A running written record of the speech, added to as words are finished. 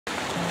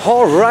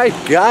Alright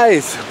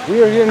guys,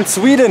 we are here in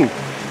Sweden,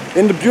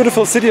 in the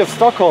beautiful city of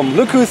Stockholm.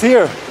 Look who's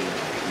here,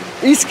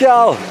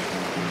 Iskal!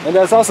 And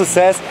as also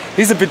says,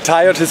 he's a bit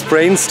tired, his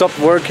brain stopped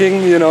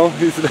working, you know.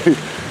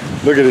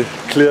 Look at it,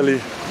 clearly.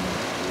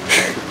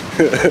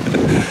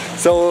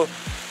 So,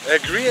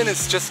 Grian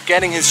is just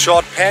getting his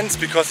short pants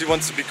because he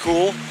wants to be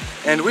cool.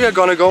 And we are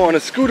gonna go on a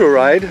scooter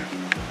ride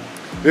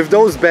with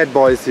those bad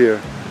boys here.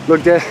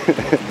 Look there.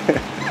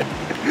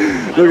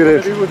 Look at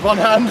it. With one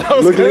hand,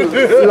 look at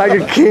it, like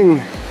a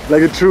king,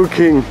 like a true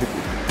king.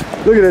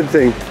 Look at that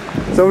thing.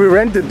 So we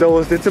rented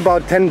those. It's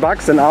about 10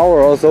 bucks an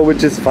hour or so,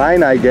 which is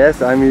fine, I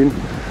guess. I mean,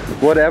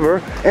 whatever.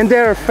 And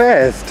they're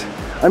fast.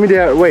 I mean,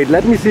 they're. Wait,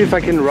 let me see if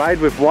I can ride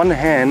with one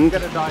hand.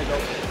 You're gonna die,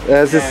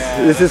 though.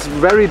 This is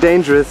very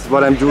dangerous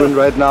what I'm doing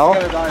right now.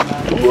 You're gonna die,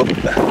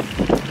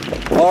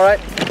 man. All right,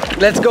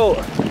 let's go.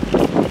 70.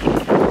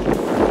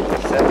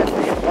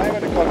 Why am I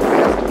gonna call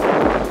fast?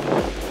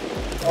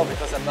 Oh,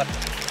 because I'm not.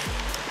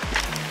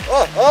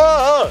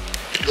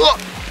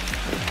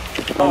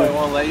 Oh, it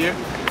won't let you?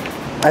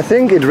 I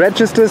think it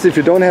registers if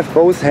you don't have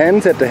both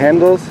hands at the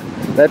handles.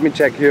 Let me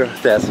check here.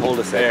 Des, hold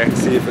a second.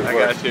 See if it works.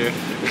 I got you.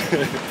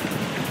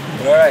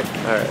 Alright.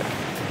 Alright.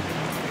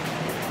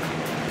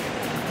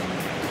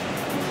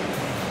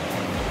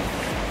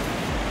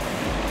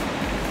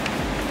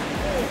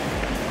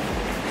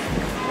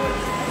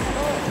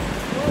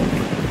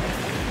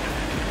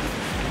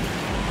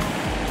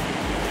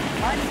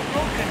 Mine's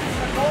broken, it's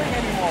not going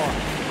anymore.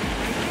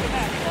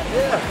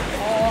 Yeah.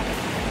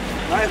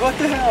 What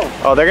the hell?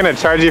 Oh, they're gonna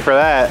charge you for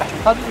that.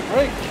 How did it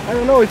break? I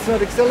don't know, it's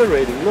not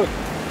accelerating. Look.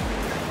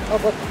 Oh,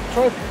 but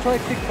try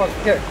kick first.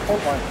 Here,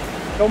 hold mine.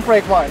 Don't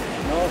break mine.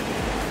 No.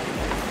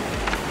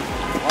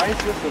 Why is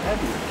this so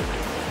heavy?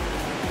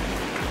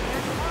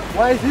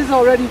 Why is this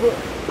already?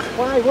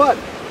 Why? What?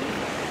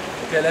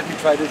 Okay, let me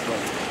try this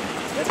one.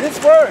 Does this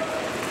work?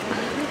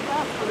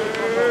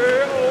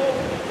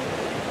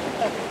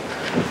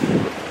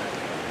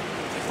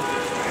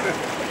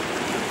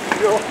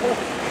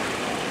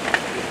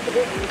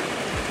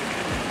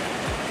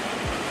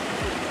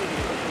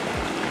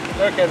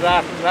 Look at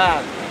that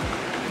man.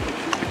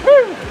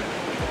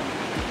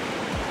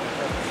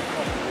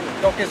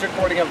 Doc is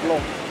recording a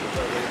vlog.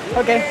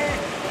 Okay.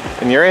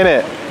 And you're in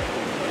it.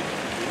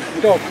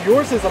 Doc,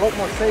 yours is a lot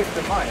more safe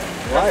than mine.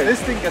 Why?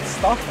 This thing gets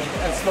stuck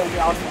and slowly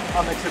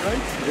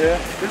unaccelerates. Yeah.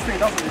 This thing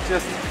doesn't, it's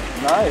just...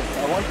 Nice.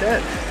 I want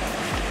that.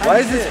 Why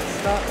is this?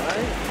 Not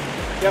right.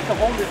 You have to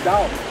hold it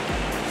down.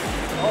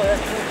 Oh,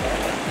 that's it.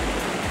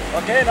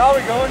 Okay, now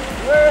we're going.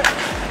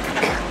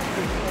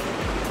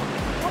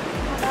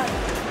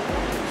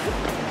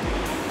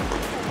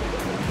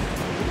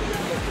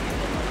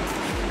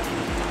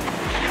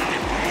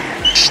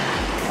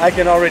 I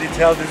can already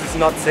tell this is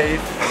not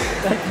safe.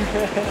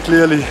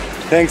 Clearly.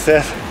 Thanks,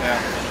 Seth. Yeah.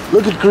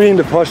 Look at Green,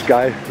 the posh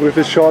guy, with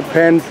his short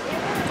pants.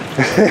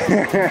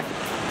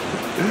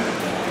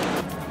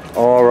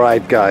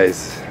 Alright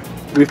guys,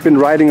 we've been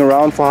riding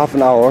around for half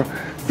an hour.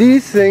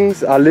 These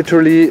things are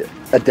literally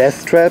a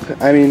death trap.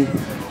 I mean,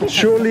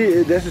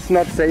 surely this is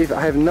not safe.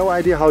 I have no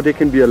idea how they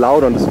can be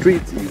allowed on the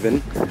streets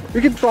even.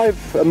 We can drive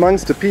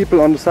amongst the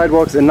people on the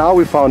sidewalks, and now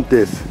we found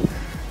this.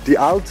 The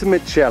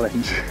ultimate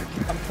challenge.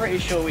 I'm pretty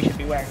sure we should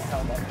be wearing a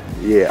helmet.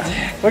 Yeah.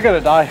 We're gonna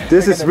die.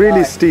 This is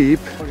really steep.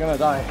 We're gonna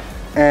die.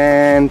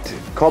 And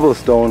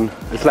cobblestone.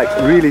 It's like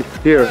really,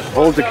 here,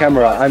 hold the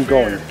camera, I'm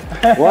going.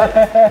 What?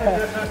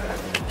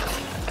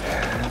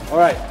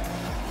 Alright.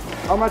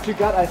 How much you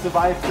got? I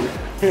survived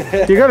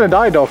it. You're gonna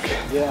die, Doc.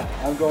 Yeah,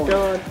 I'm going.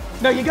 Go on.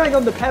 No, you're going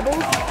on the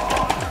pebbles?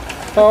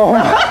 Oh.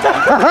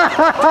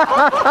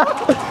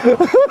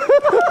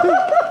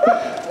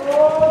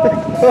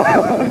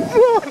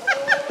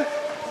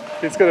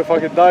 He's gonna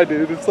fucking die,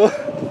 dude. It's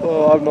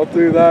oh, I'm not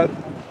doing that.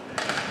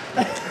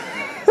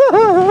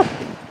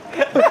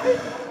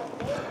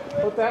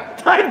 Put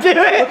that. Don't do it!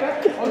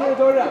 Okay. I'm gonna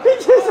do that. He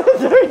just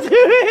said don't do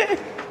it!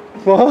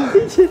 What?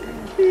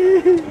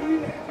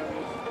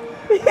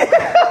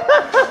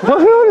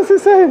 What is he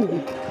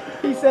saying?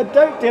 He said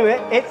don't do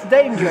it, it's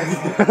dangerous.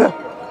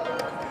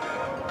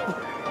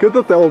 Good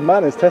that the old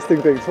man is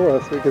testing things for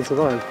us so we can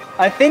survive.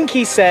 I think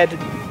he said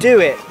do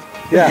it.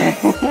 Yeah.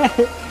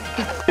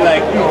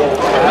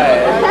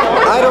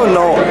 I don't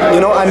know. You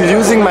know, I'm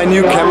using my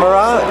new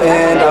camera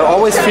and I'm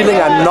always feeling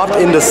I'm not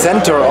in the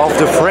center of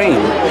the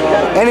frame.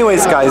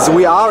 Anyways guys,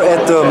 we are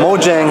at the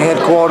Mojang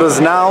headquarters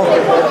now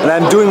and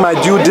I'm doing my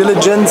due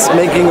diligence,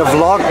 making a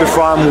vlog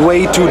before I'm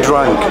way too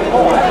drunk.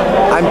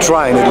 I'm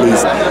trying at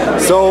least.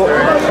 So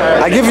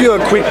I give you a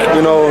quick,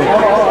 you know,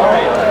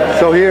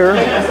 so here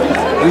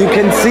you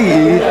can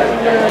see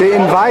they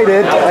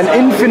invited an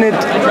infinite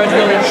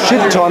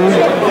shit ton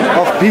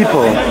of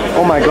people.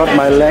 Oh my god,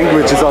 my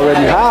language is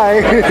already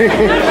high.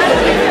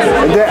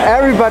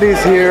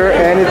 Everybody's here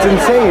and it's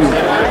insane.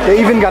 They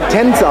even got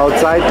tents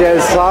outside.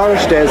 There's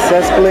Sarge, there's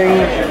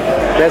Sespling,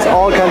 there's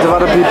all kinds of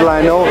other people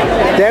I know.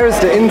 There is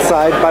the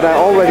inside, but I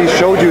already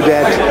showed you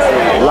that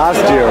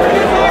last year.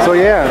 So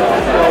yeah,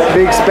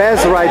 Big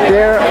Spaz right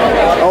there.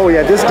 Oh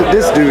yeah, this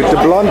dude, the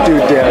blonde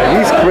dude there,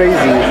 he's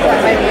crazy.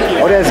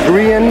 Oh, there's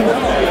Grian.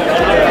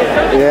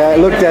 Yeah,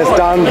 look, there's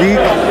Dan Geek.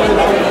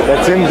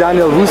 That's him,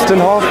 Daniel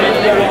Wustenhoff.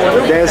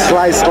 There's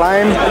Sly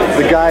Slime,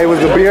 the guy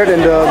with the beard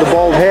and the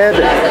bald head.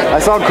 I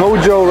saw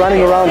Kojo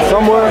running around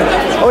somewhere.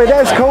 Oh yeah,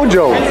 there's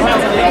Kojo.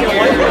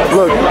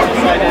 Look,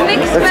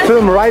 let's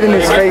film right in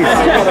his face.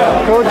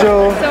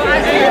 Kojo.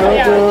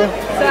 Kojo.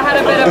 So I had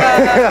a bit of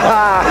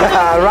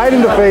a... right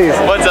in the face.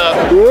 What's up?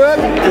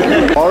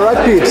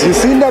 Alright peeps, you've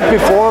seen that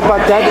before,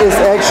 but that is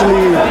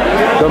actually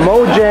the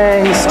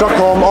Mojang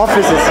Stockholm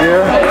offices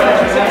here.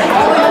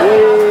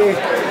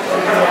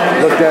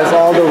 Look, there's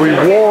all the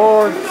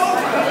rewards,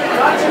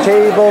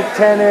 table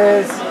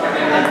tennis,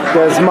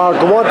 there's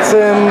Mark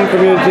Watson,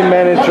 community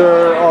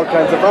manager, all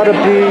kinds of other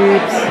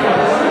peeps.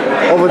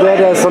 Over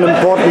there's some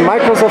important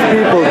Microsoft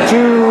people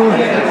too.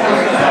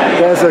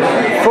 There's a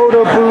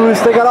photo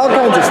booth, they got all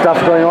kinds of stuff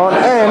going on,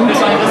 and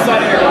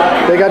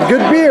they got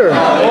good beer.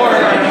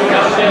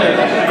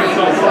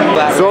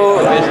 So,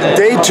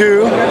 day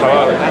 2.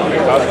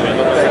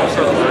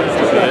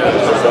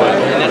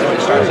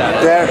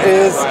 There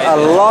is a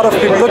lot of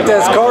people. Look,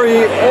 there's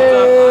Corey.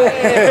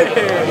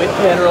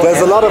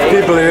 There's a lot of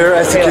people here,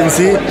 as you can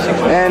see,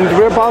 and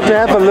we're about to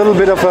have a little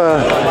bit of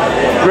a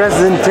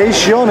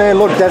presentation. Hey,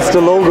 look, that's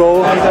the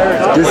logo.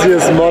 This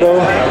year's motto.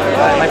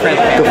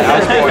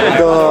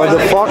 The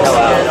fox.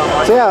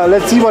 So yeah,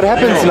 let's see what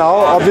happens now.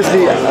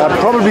 Obviously,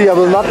 probably I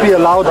will not be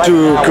allowed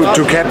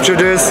to capture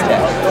this.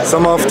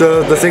 Some of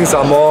the things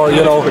are more,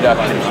 you know,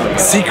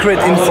 secret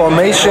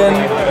information.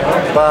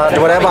 But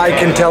whatever I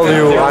can tell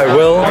you, I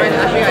will.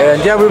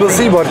 And yeah, we will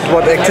see what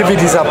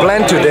activities are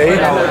planned today.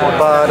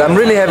 But I'm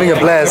really having a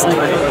blast.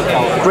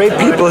 Great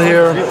people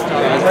here.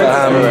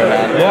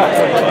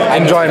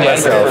 Enjoying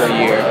myself.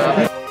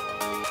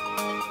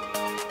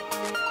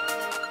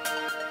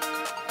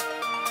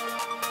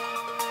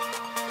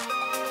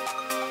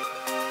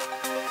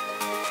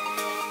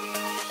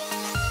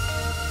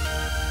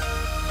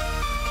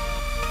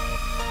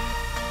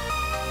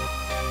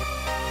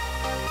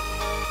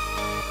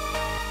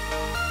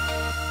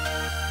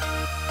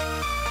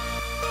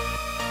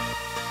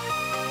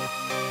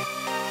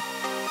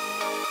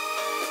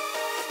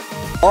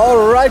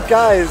 Alright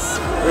guys,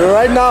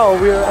 right now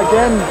we're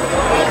again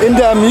in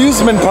the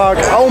amusement park.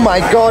 Oh my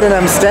god, and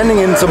I'm standing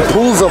in some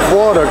pools of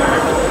water.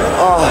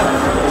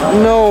 Oh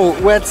no,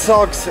 wet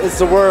socks, it's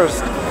the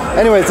worst.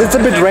 Anyways, it's a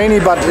bit rainy,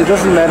 but it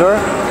doesn't matter.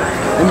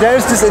 And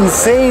there's this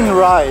insane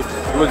ride.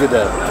 Look at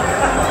that.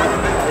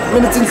 I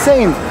mean, it's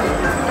insane.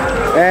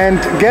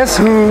 And guess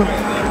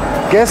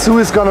who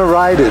is gonna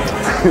ride it?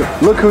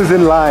 Look who's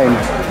in line.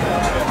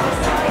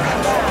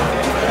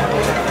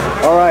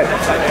 Alright,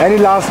 any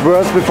last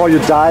words before you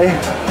die?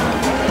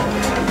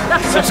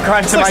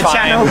 Subscribe to my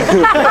channel.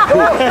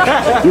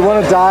 You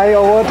want to die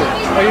or what?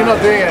 Are you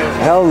not doing it?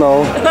 Hell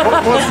no.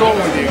 What's wrong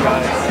with you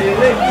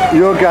guys?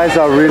 You guys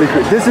are really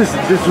good.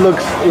 This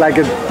looks like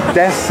a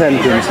death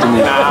sentence to me.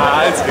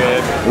 Nah, it's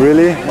good.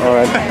 Really?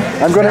 Alright.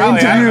 I'm gonna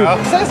interview.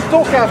 It says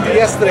talk after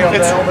yesterday on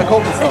the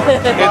cobblestone.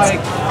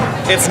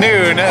 It's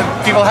noon.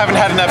 People haven't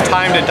had enough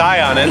time to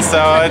die on it,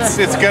 so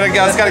it's good.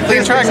 It's got a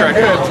clean track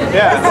record.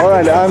 Yeah.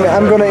 Alright,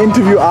 I'm gonna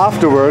interview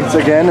afterwards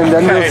again, and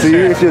then we'll see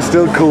if you're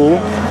still cool.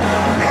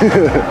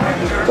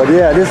 But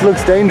yeah, this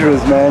looks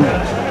dangerous, man.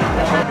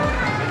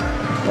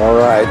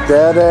 Alright,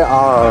 there they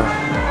are.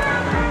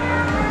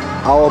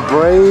 Our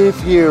brave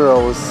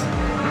heroes.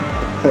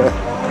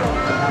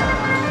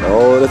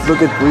 Oh, let's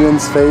look at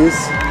Grian's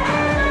face.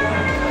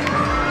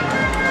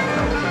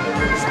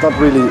 It's not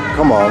really,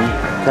 come on,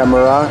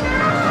 camera.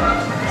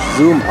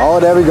 Zoom, oh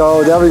there we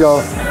go, there we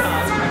go.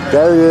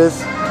 There he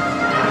is.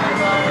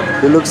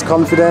 He looks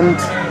confident,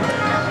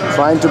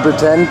 trying to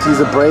pretend he's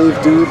a brave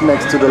dude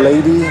next to the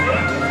lady.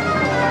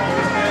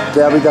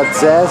 There we got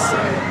Zaz.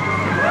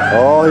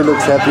 Oh, he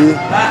looks happy.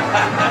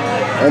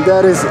 And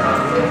there is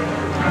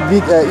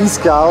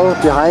Iskal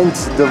behind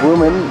the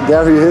woman.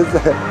 There he is.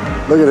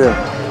 Look at him.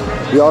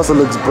 He also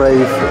looks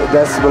brave.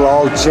 This will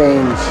all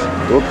change.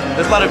 Oop.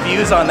 There's a lot of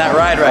views on that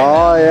ride right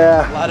now. Oh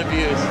yeah. A lot of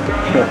views.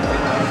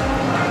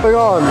 Hang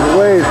on,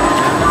 wait.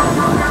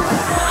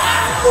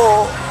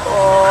 Oh.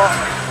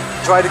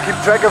 Try to keep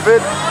track of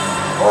it.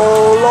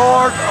 Oh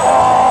Lord.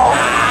 Oh.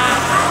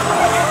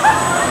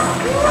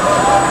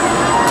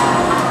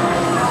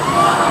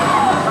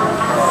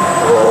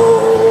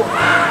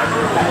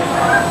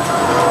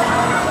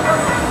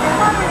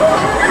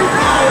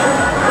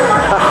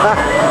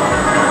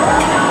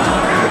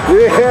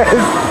 Yes.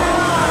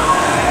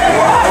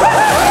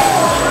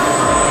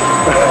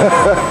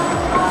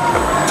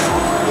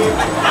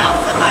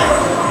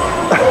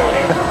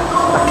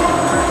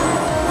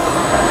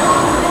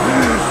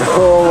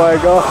 Oh my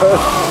God.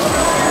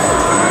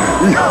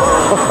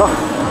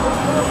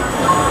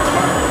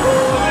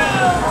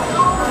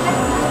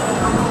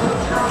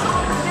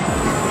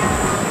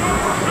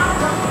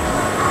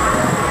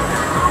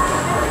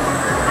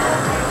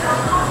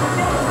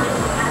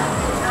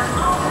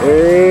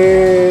 Hey.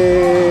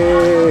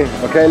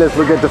 Okay, let's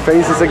look at the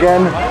faces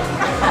again.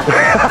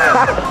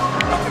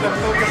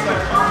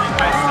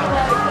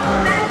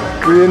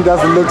 screen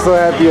doesn't look so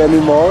happy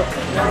anymore.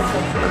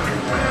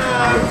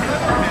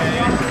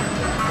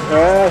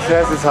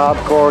 Says it's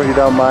hardcore, he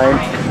don't mind.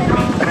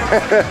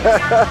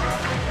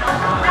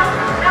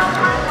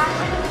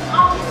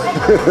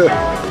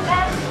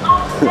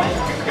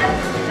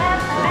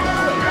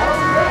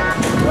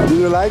 Do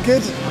you like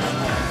it?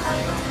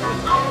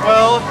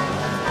 Well,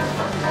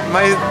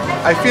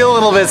 I feel a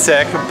little bit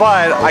sick,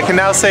 but I can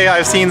now say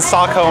I've seen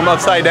Stockholm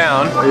upside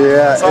down.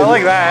 Yeah. So I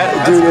like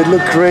that. Dude, it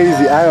looked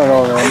crazy. I don't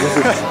know, man. This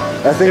is,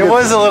 I think it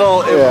was a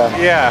little,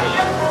 yeah.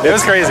 It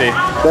was crazy.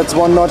 That's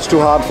one notch too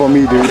hard for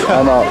me, dude.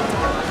 I'm out.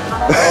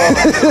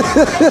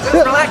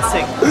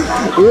 Relaxing.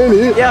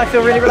 Really? Yeah, I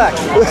feel really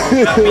relaxed.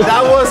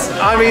 That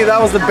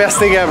was the best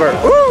thing ever.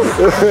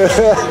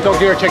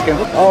 Tokyo chicken.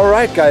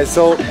 Alright guys,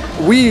 so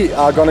we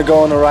are gonna go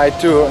on a ride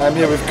too. I'm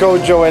here with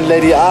Kojo and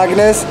Lady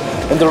Agnes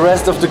and the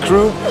rest of the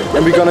crew,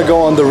 and we're gonna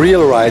go on the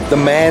real ride, the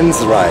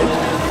man's ride.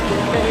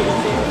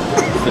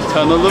 The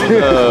tunnel of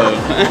love.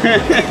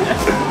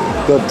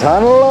 The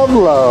tunnel of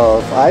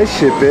love. I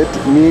ship it.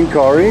 Me and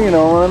Corey, you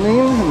know what I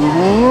mean?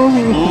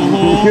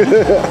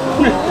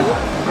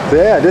 So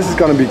yeah, this is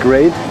gonna be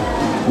great.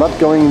 Not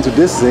going into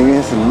this thing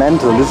is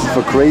mental. This is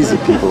for crazy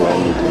people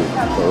only, dude.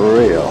 For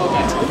real.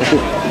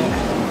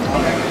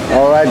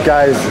 Alright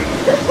guys,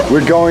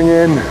 we're going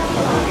in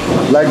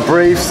like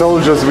brave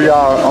soldiers we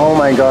are. Oh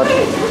my god.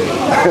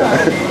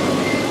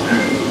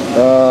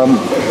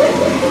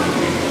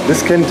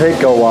 This can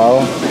take a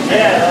while.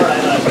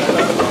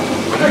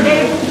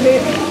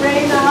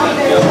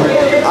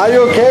 Are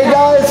you okay,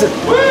 guys?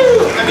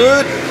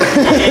 Good.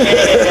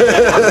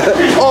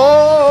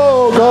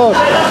 Oh god.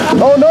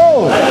 Oh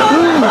no.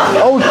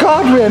 Oh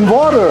god, we're in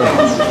water.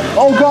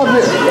 Oh god,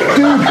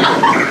 dude.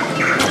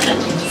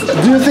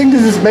 Do you think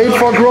this is made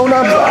for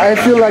grown-ups? I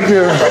feel like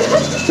we're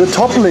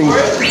toppling.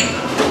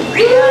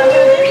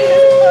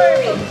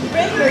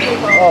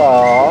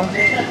 Aww.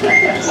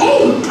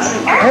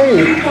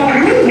 Hey.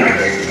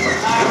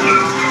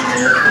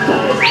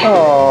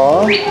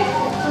 Aww.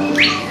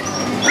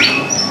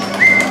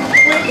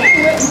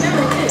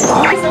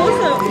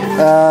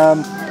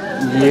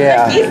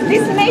 Yeah. Is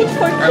this made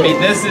for kids? I mean,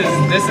 this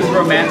is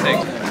romantic.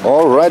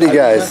 Alrighty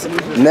guys,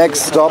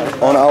 next stop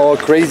on our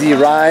crazy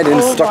ride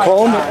in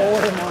Stockholm.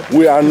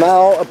 We are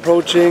now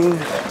approaching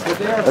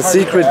a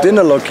secret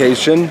dinner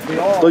location,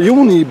 the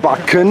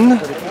Junibacken.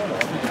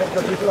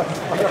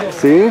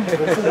 See?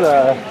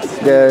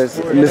 There's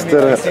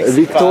Mr.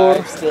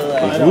 Victor,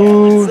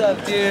 Woo,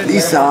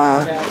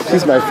 Lisa.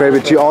 She's my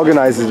favorite. She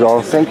organizes it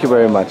all. Thank you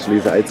very much,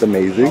 Lisa. It's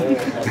amazing.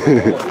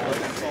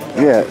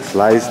 Yeah,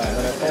 sliced.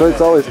 So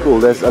it's always cool.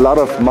 There's a lot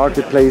of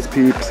marketplace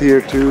peeps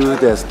here too.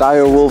 There's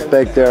Dire Wolf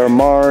back there,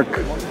 Mark.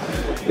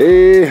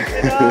 Hey.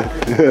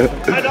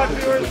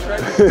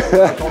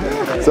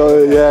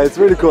 So yeah, it's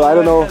really cool. I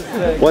don't know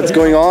what's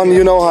going on.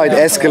 You know how it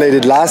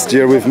escalated last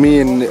year with me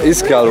and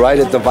Iskal, right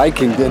at the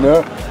Viking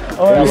dinner.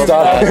 We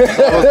started.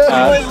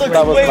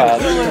 That was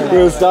bad. We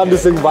were starting to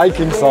sing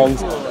Viking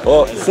songs.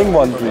 Oh, sing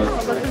one please.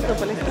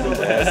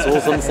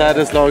 Så som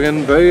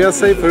sädeslagen böjer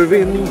sig för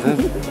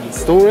vinden,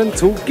 står en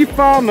tokig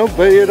fan och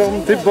böjer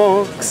dem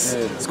tillbaks.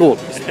 Skål!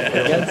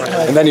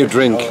 And then you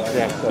drink,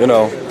 you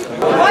know.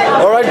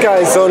 Alright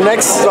guys, so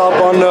next stop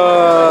on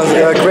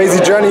the crazy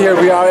journey here,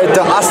 we are at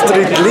the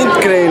Astrid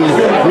Lindgren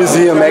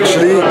Museum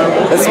actually.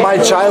 It's my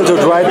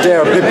childhood right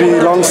there, Pippi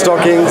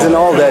Longstockings and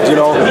all that, you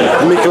know,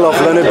 Mikkel of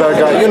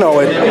Lönneberger, you know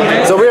it.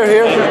 So we're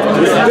here,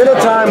 it's dinner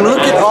time, look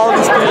at all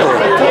these people.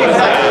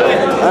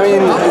 I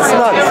mean, it's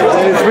nuts,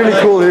 and it's really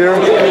cool here.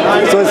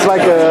 So it's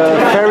like a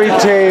fairy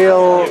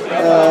tale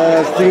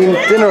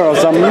themed dinner or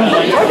something.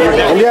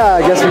 And yeah,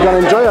 I guess we're gonna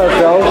enjoy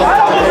ourselves.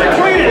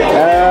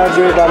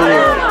 Everybody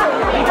here.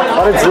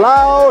 But it's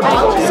loud,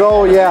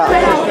 so yeah,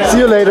 see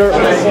you later.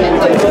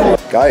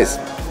 Guys,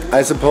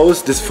 I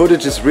suppose this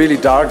footage is really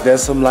dark.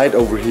 There's some light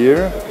over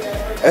here.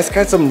 There's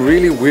got some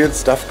really weird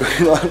stuff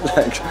going on.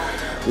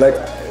 like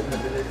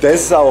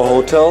this is our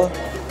hotel.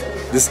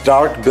 This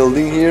dark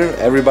building here,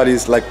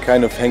 everybody's like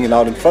kind of hanging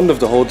out in front of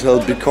the hotel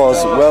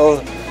because,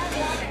 well,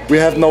 we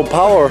have no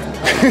power.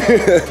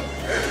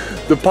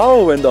 The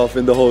power went off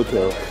in the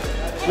hotel.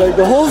 Like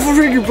the whole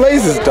freaking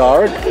place is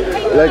dark.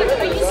 Like,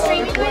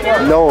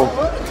 no,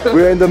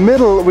 we're in the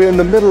middle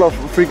of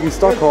freaking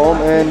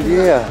Stockholm, and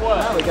yeah.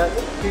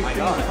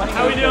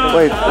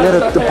 Wait,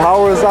 yeah, the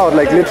power is out.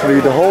 Like literally,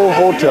 the whole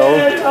hotel,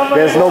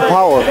 there's no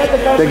power.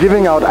 They're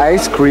giving out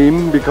ice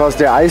cream because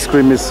their ice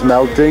cream is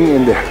melting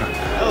in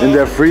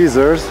their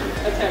freezers.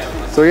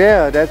 So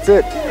yeah, that's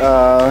it.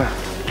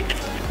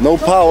 No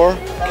power,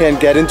 can't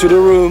get into the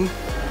room.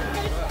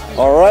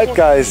 Alright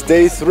guys,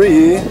 day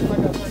 3.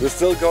 We're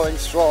still going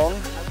strong.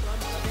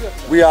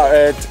 We are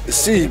at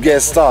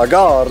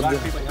Sigestagard.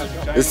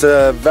 It's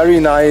a very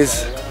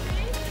nice,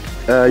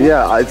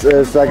 yeah,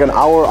 it's like an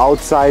hour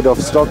outside of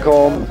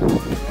Stockholm.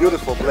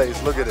 Beautiful place,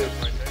 look at it.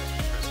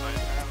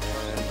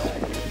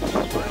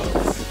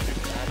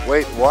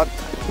 Wait, what?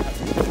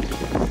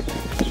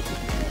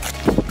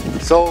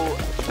 So,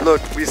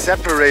 look, we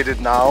separated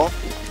now.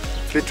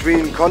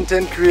 between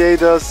content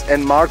creators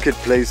and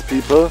marketplace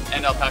people.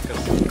 And alpacas.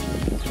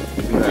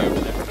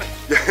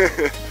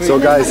 So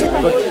guys,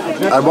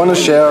 I want to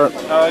share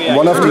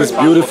one of these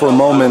beautiful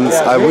moments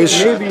I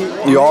wish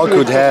you all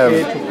could have.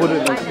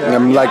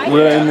 Like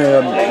we're in,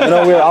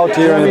 we're out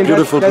here in a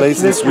beautiful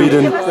place in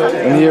Sweden,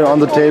 and here on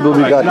the table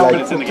we got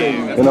like,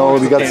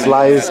 we got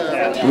Slice,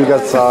 we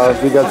got Sal,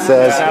 we got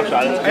Sass,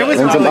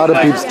 and some other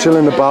peeps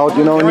chilling about,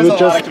 and we're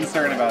just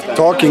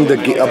talking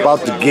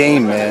about the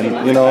game,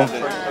 man,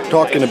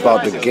 talking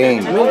about the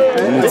game,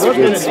 and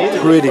it's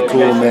pretty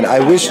cool, man. I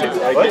wish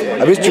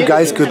you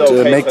guys could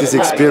make this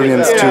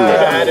experience too,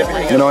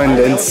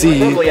 and see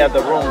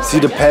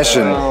the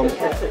passion.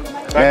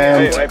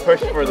 And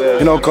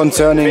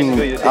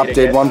concerning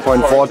update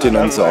 1.14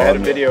 and so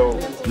on,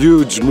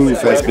 huge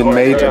move has been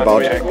made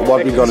about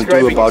what we're gonna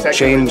do about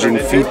changing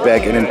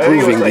feedback and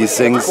improving these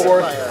things.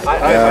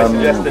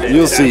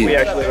 You'll see,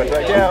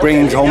 we're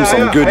bringing home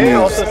some good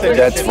news,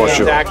 that's for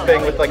sure.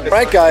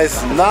 Right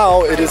guys,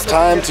 now it is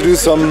time to do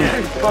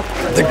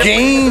the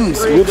games.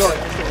 Whoops.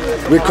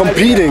 We're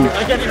competing.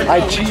 I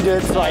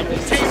cheated.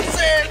 Team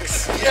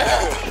 6!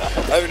 Yeah!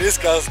 I'm in this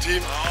guy's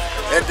team.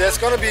 And there's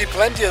gonna be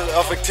plenty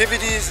of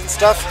activities and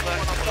stuff.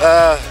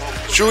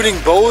 Shooting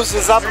bows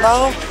is up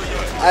now,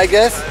 I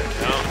guess.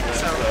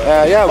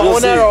 Yeah, we'll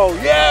see.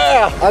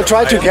 Yeah! I'll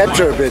try to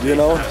capture a bit,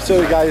 so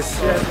you guys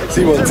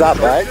see what's up,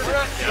 right?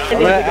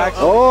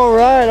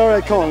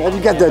 Alright, come on, let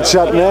me get that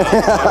shot, man. I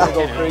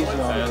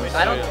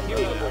don't.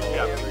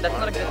 That's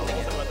not a good thing.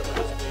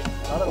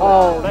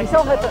 Oh, I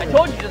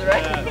told you to,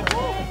 right?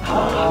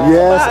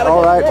 Yes,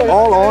 alright,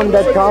 all on,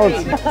 that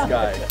counts.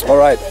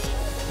 Alright,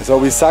 so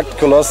we sucked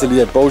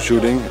colossally at bow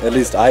shooting, at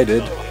least I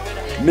did.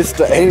 Missed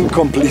the aim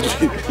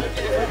completely.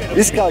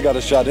 This guy got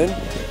a shot in,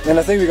 and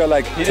I think we got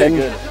like 10.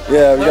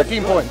 Yeah, we got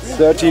 13 points.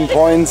 13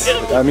 points,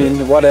 I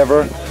mean,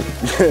 whatever.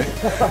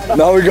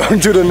 Now we're going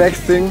to the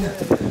next thing.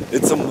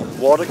 It's some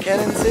water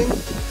cannon thing,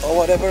 or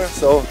whatever,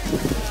 so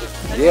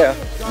yeah,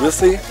 we'll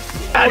see.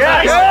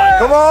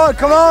 Come on,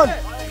 come on!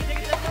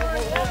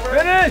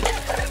 Finish!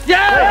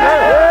 Yeah!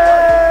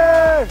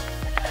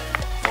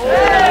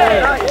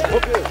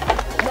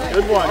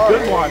 Good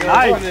one,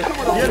 nice.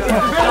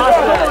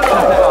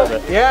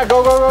 Yeah,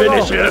 go.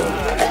 Finish it.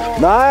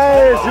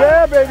 Nice,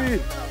 yeah,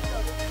 baby!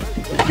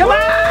 Come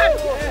on!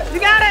 You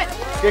got it!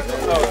 Skip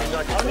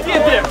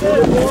there.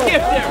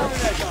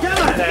 Come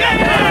on.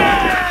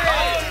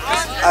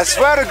 I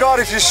swear to God,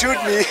 if you shoot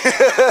me.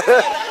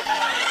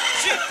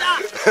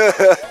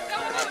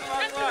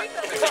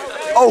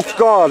 Oh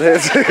God!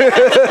 Okay,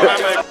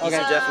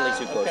 definitely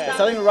too close.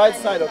 Starting the right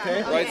side,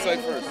 okay? Right side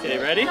first. Okay,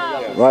 ready?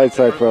 Right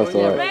side first,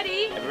 alright.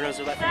 Ready? Everyone's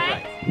left and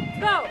right.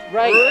 Go!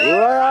 Right.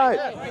 Right,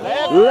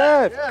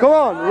 left, come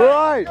on,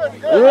 right,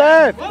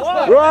 left,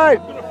 right.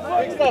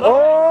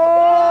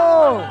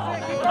 Oh!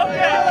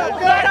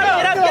 Get up!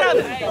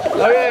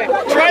 Okay,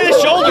 try the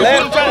shoulder.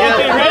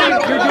 Okay, ready?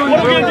 You're doing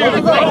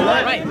great.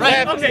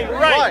 Right. Okay,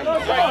 right.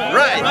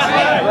 Left.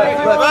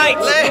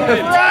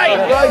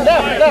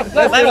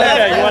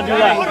 Okay, you want to do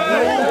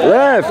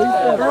left?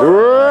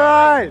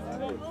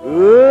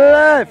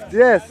 Left,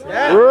 yes,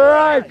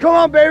 right, come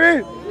on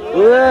baby,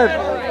 left,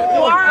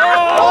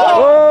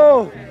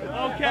 oh,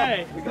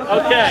 Okay.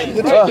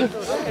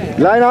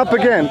 line up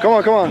again, come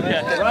on, You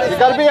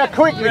gotta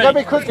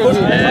be quick.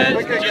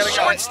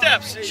 Shorter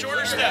steps.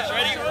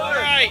 Ready?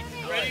 Right.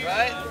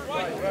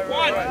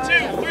 1,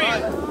 2, 3.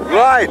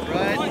 right,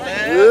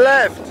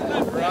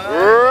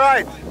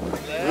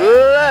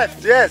 left,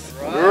 yes,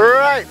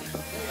 right,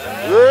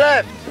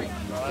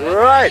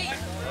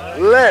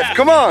 left,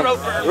 come on,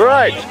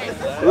 right,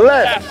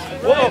 left,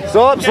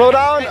 slow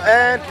down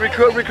and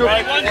recoup, 1, 2,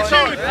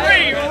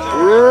 3.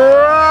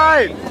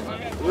 right,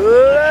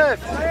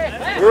 left,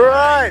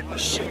 right,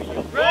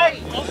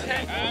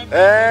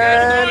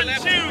 and 1,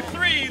 2,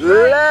 3.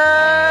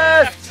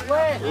 left,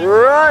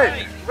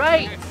 right.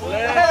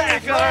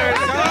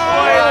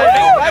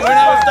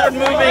 Start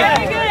moving.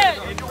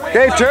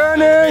 Okay,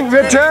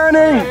 we're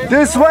turning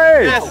this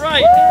way.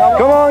 Right.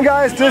 Come on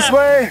guys, this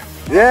way.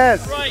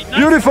 Yes,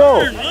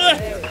 beautiful.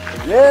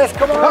 Yes,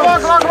 come on.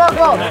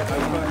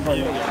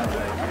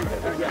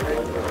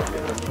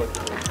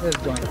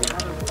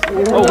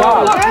 Oh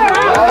wow.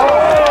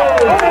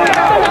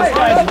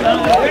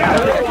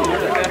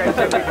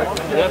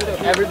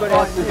 Everybody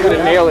has to get a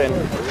nail in.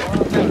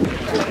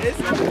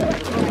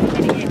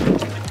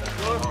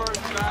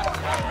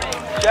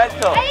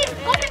 Gentle.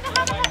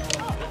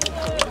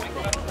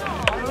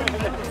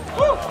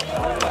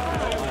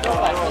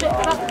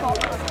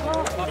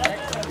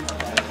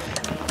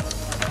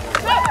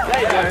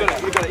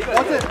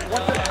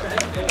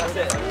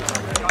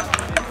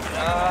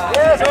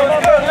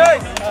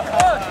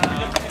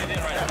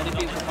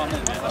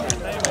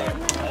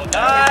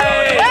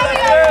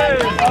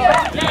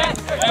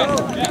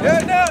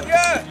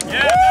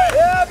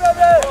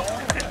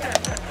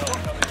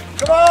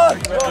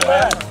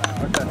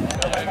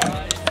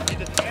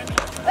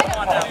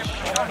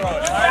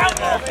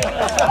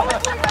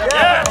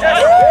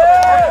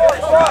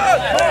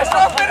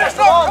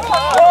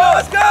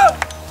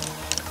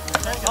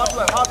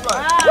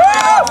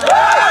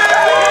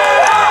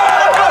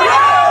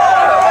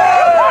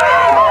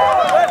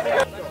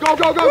 Go,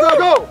 go, go, go,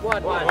 go!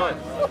 1, 1.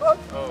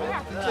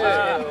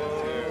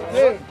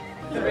 2,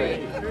 3.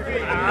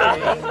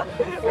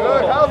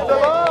 Good, help the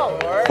ball!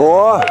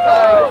 4.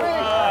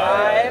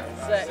 5,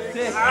 6,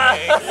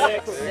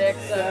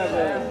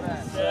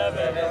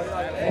 7,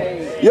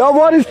 8. Yo,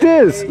 what is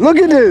this? Look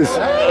at this.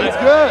 It's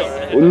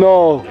good.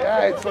 No.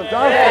 Yeah, it's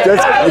fantastic.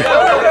 That's,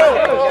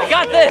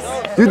 Got this!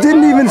 you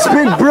didn't even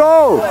spin,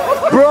 bro.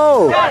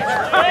 Bro.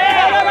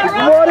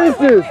 What is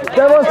this?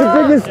 That was the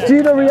biggest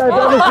cheatery I've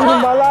ever seen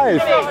in my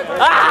life.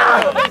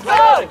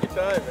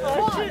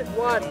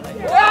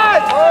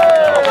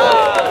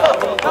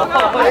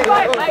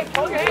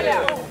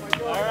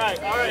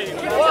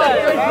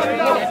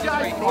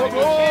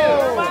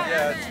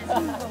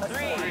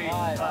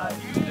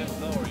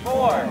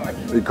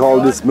 We call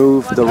this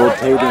move the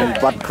rotating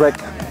butt crack.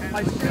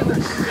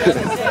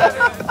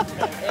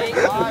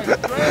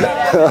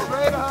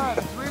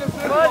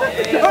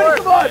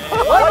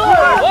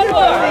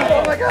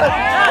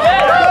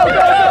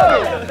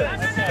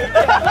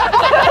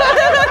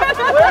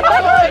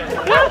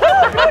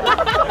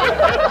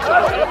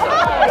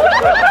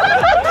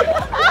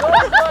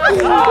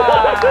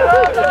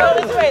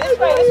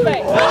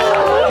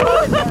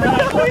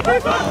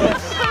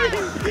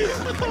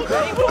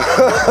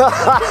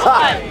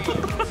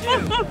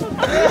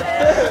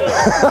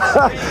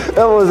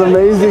 That was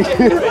amazing.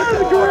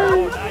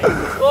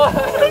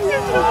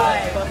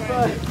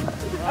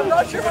 I'm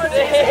not sure about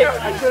this.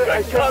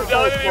 I can't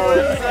down anymore.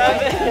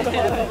 7,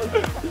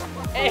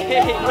 8,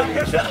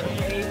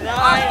 9,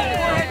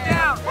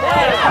 10.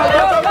 Go,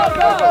 go, go,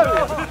 go.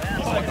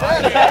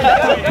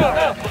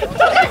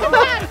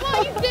 What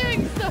are you doing,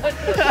 son?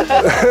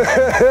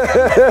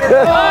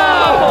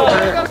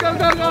 Go, go,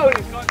 go, go!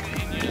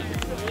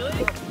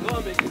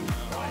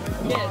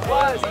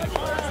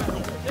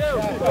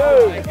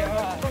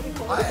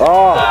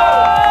 Oh.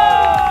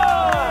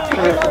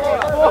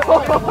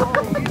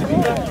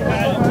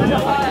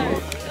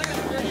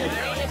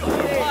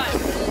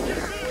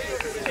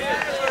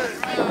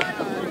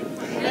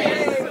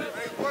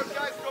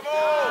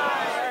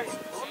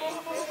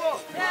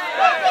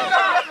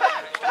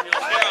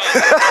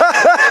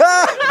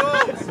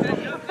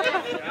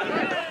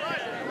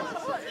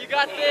 You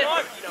got this.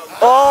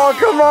 Oh,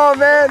 come on,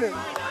 man.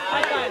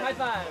 High five, high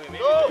five.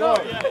 Go!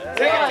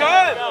 Take your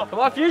time! Come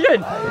on,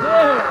 Fusion.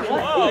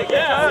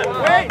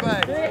 Wait!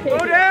 Go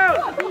down!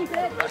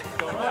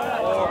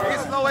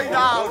 He's slowing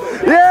down.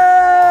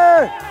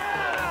 Yeah.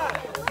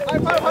 High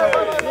five, high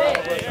five, high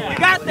five. You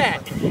got that.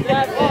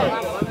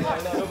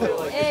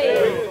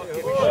 8.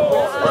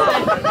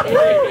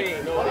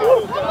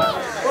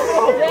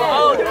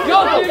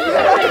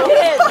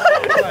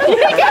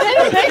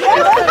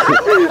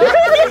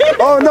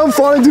 Oh, no, I'm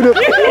falling to the...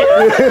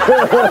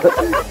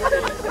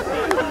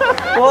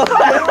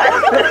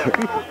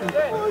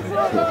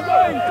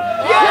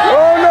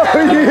 Oh no,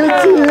 he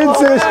hits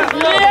it.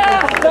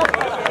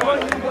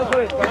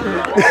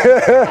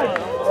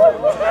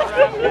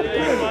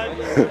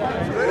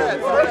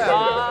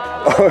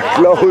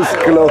 Oh,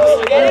 close,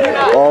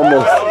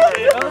 almost.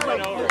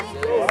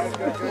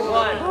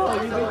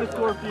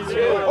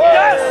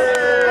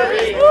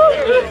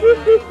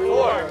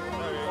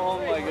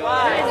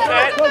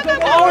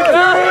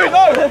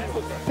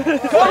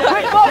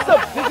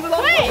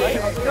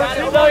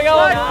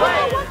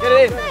 Get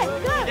it in.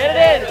 Get it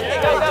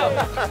in. Go, go.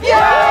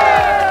 Yeah!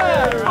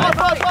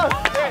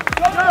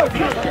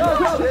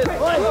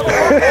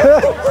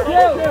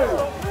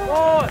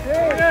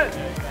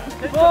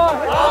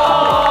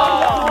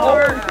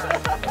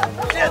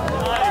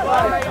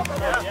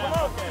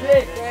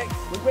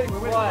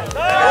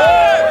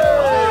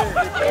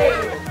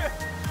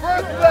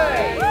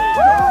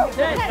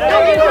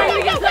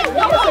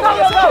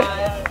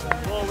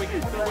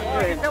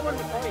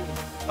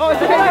 Oh,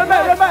 it's okay, run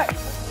back, run back!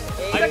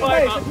 Go,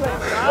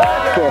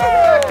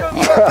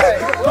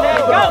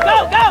 go,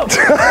 go!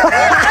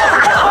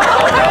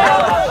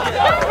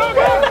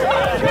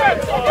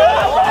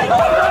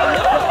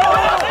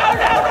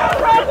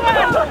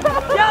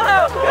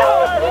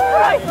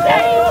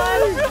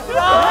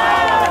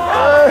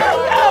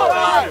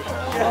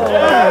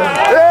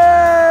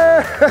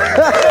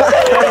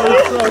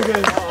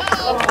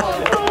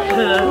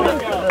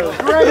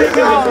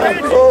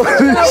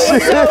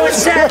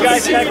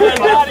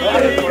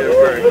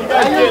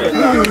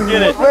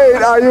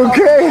 Wait, are you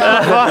okay?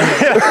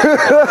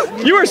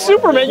 You were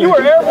Superman. You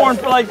were airborne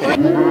for like.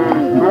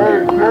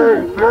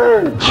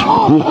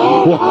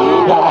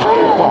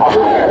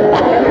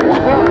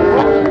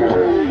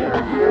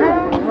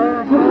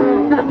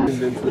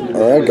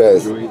 Alright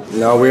guys,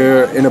 now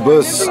we're in a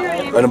bus,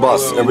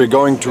 and we're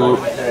going to,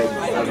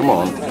 come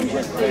on,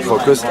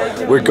 focus,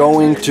 we're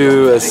going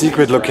to a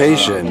secret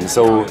location,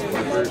 so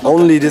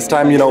only this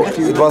time, you know,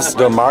 it was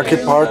the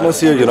market partners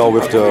here, you know,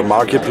 with the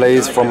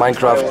marketplace from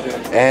Minecraft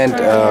and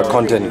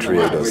content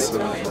creators,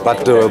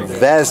 but the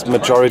vast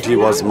majority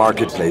was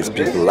marketplace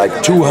people,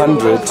 like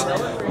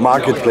 200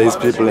 marketplace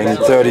people in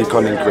 30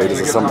 content creators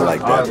or something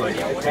like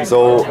that.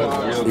 So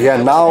yeah,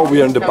 now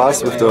we are in the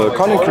bus with the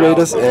content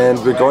creators and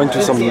we're going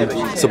to some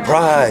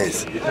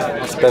surprise,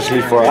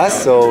 especially for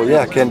us. So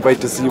yeah, can't wait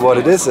to see what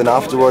it is. And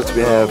afterwards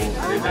we have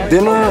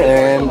dinner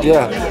and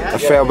yeah, a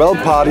farewell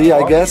party,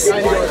 I guess,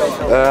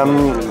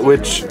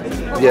 which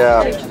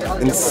yeah,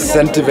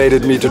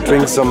 incentivized me to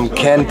drink some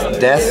canned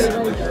death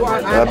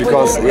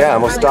because yeah, I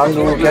was starting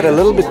to get a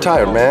little bit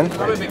tired, man.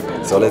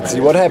 So let's see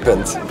what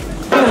happens.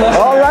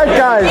 Alright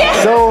guys,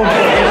 so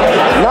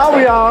now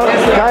we are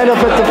kind of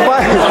at the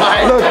fight.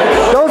 Look,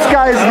 those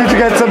guys need to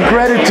get some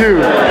credit too.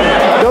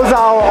 Those are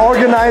our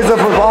organizers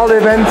of all the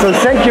events, so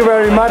thank you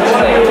very much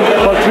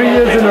for 3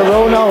 years in a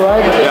row now,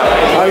 right? Yeah.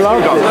 I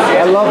loved it.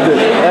 I loved it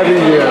every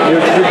year.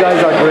 You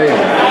guys are great.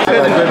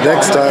 But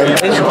next time.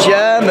 It's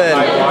German.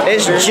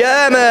 It's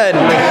German.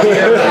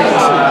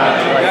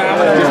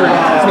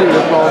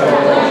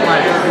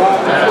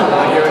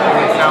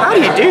 How do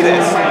you do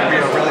this?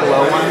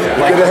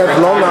 You're gonna have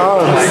long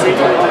arms.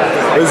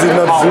 Is it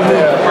not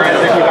zooming?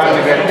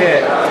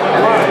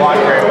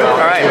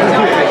 Alright,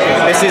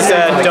 this is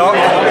Doc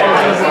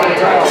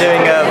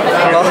doing a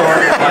vlog.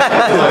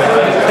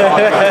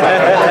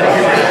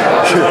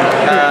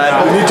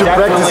 You need to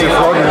practice your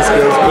vlogging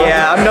skills.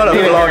 Yeah, I'm not a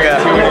vlogger.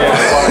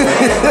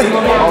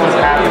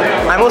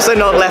 I'm also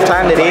not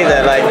left-handed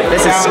either. Like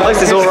this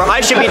is all.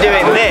 I should be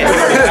doing this.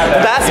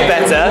 That's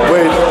better.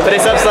 Wait, but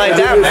it's upside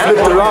down now.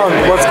 Flipped around.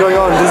 What's going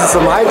on? This is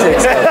some high-tech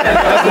stuff.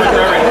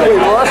 Wait,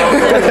 what?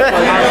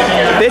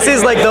 This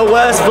is like the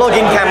worst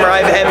vlogging camera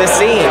I've ever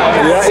seen.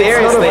 Yeah,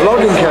 seriously. It's not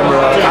a vlogging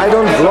camera. I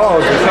don't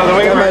vlog.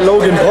 I'm my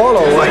Logan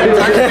Paulo.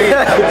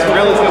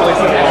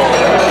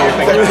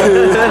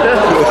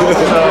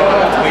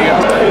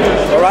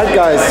 Alright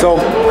guys, so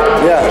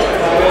yeah,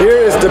 here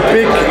is the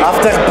big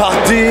after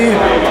party.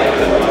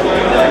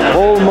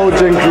 Whole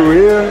Mojang crew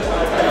here,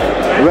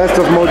 the rest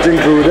of Mojang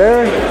crew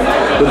there,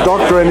 the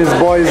doctor and his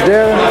boys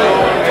there,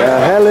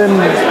 Helen,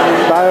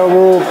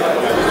 Direwolf,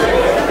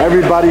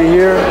 everybody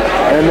here,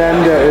 and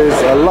then there is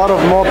a lot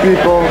of more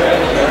people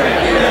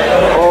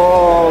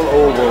all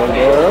over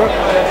there.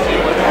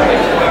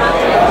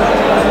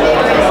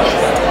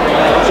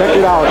 Check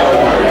it out.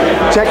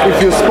 Check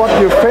if you spot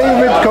your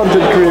favorite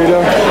content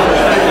creator.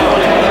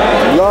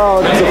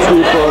 Lots of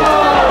people.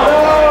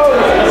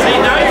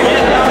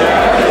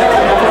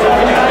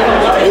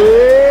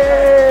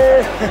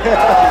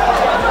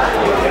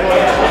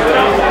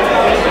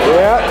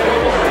 Yeah.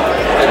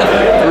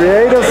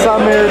 Creator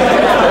Summit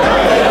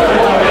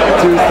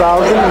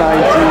 2019.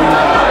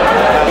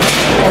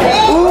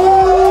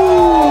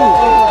 Ooh!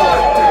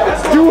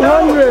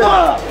 200!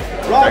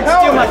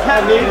 Steal my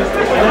cat, dude.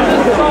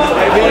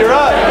 Maybe you're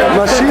up.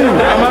 Machine.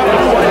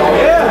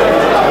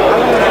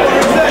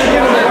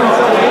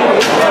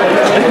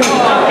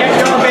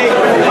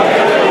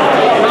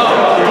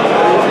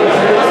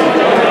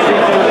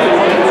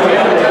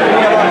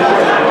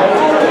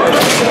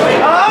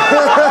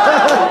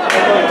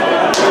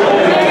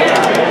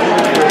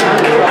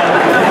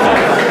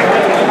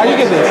 How you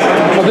get this?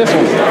 Oh, this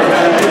one.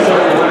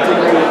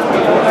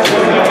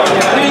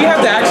 Dude, you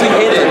have to actually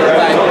hit it.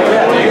 Like,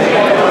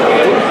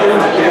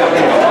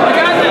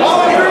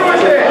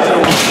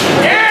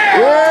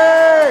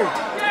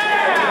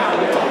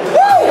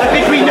 I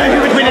think we know who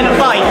would win in a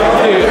fight.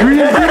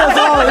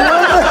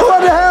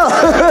 What the hell?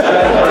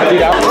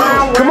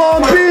 Come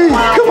on, B!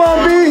 Come on,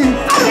 B!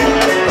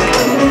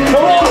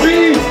 Come on, B!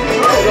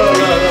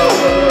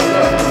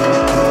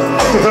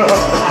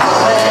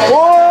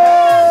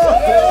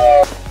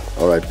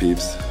 Alright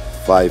peeps,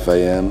 5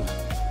 AM,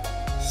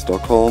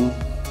 Stockholm,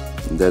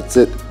 and that's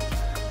it.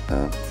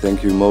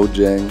 Thank you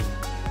Mojang.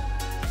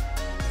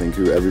 Thank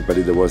you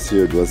everybody that was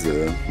here. It was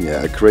a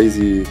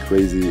crazy,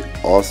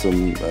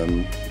 awesome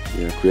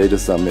creator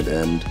summit,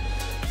 and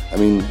I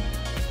mean,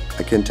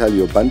 I can tell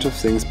you a bunch of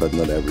things, but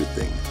not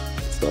everything.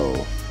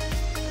 So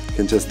I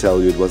can just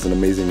tell you it was an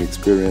amazing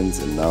experience,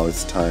 and now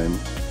it's time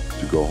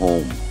to go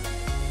home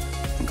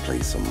and play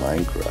some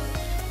Minecraft.